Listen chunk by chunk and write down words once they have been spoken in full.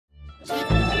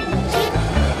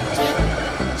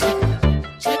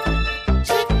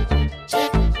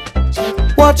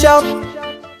Watch out,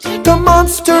 the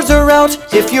monsters are out.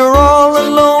 If you're all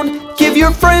alone, give your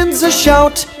friends a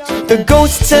shout. The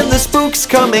ghosts and the spooks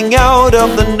coming out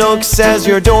of the nooks as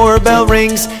your doorbell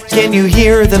rings. Can you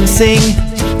hear them sing?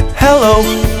 Hello,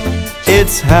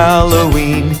 it's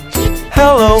Halloween.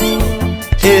 Hello,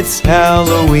 it's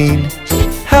Halloween.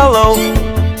 Hello,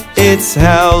 it's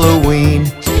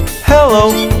Halloween.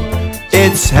 Hello,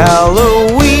 it's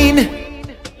Halloween.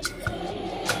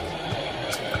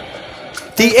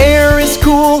 The air is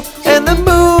cool and the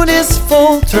moon is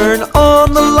full. Turn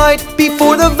on the light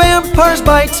before the vampires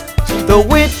bite. The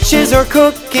witches are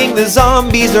cooking, the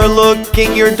zombies are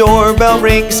looking. Your doorbell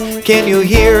rings, can you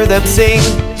hear them sing?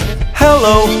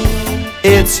 Hello,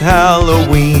 it's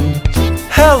Halloween.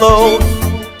 Hello,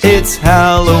 it's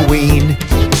Halloween.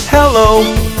 Hello,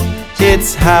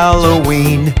 it's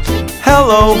Halloween.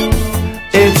 Hello,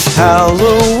 it's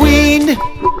Halloween.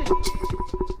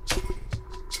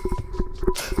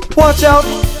 Watch out,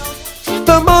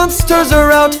 the monsters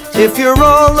are out. If you're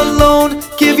all alone,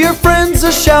 give your friends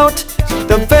a shout.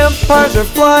 The vampires are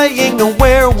flying, a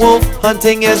werewolf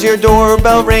hunting as your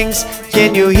doorbell rings.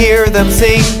 Can you hear them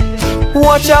sing?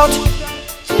 Watch out,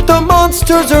 the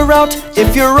monsters are out.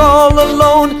 If you're all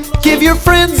alone, give your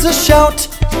friends a shout.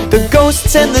 The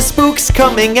ghosts and the spooks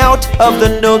coming out of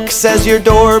the nooks as your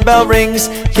doorbell rings.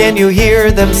 Can you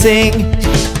hear them sing?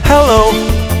 Hello,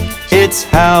 it's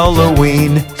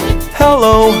Halloween.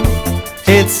 Hello,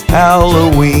 it's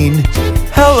Halloween.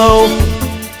 Hello,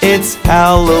 it's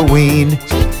Halloween.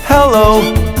 Hello,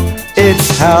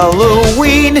 it's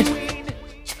Halloween.